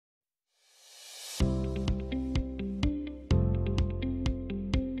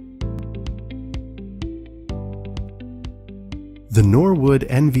The Norwood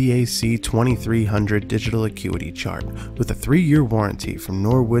NVAC 2300 Digital Acuity Chart with a 3-year warranty from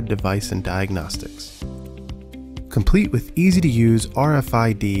Norwood Device and Diagnostics. Complete with easy-to-use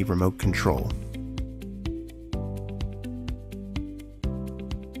RFID remote control.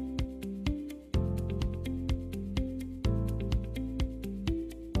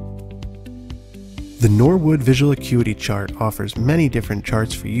 The Norwood Visual Acuity Chart offers many different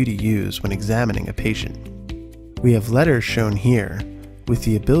charts for you to use when examining a patient. We have letters shown here, with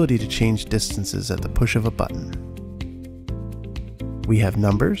the ability to change distances at the push of a button. We have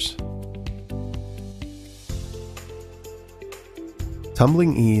numbers,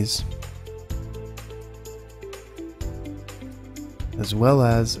 tumbling ease, as well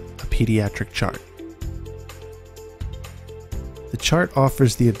as a pediatric chart. The chart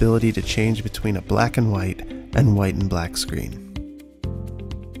offers the ability to change between a black and white and black screen.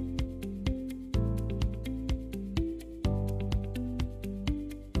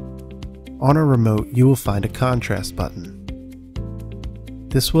 On a remote, you will find a contrast button.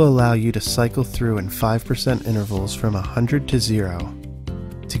 This will allow you to cycle through in 5% intervals from 100 to 0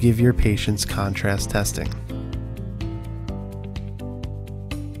 to give your patients contrast testing.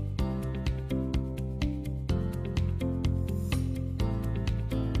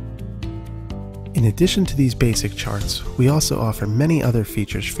 In addition to these basic charts, we also offer many other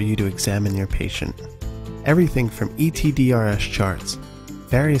features for you to examine your patient. Everything from ETDRS charts,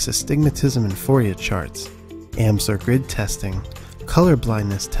 various astigmatism and phoria charts, AMSOR grid testing, color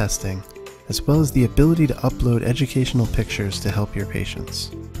blindness testing, as well as the ability to upload educational pictures to help your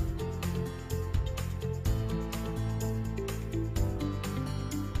patients.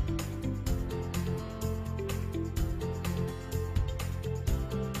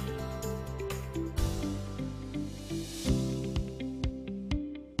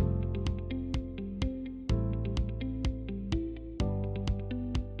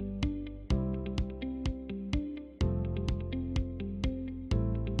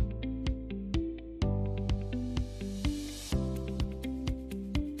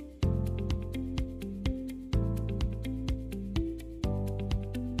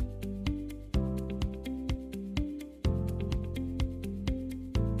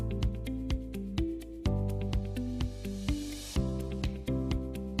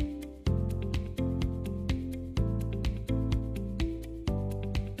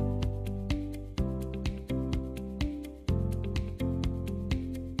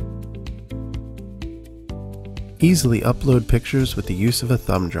 Easily upload pictures with the use of a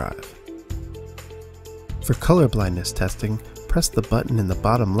thumb drive. For color blindness testing, press the button in the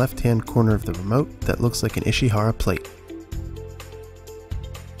bottom left-hand corner of the remote that looks like an Ishihara plate.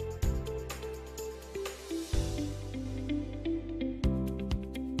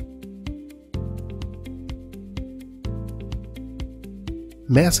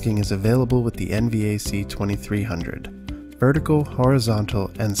 Masking is available with the NVAC 2300. Vertical, horizontal,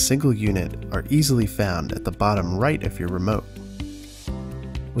 and single unit are easily found at the bottom right of your remote.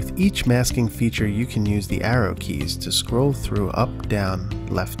 With each masking feature, you can use the arrow keys to scroll through up, down,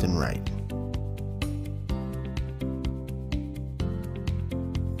 left, and right.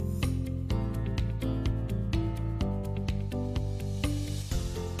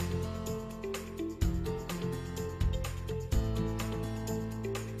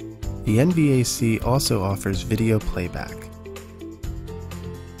 The NVAC also offers video playback.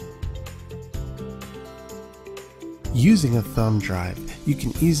 Using a thumb drive, you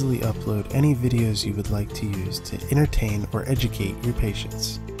can easily upload any videos you would like to use to entertain or educate your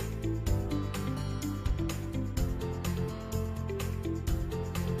patients.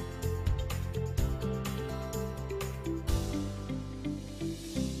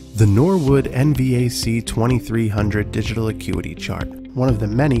 The Norwood NVAC 2300 Digital Acuity Chart, one of the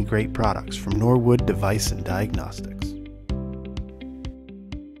many great products from Norwood Device and Diagnostics.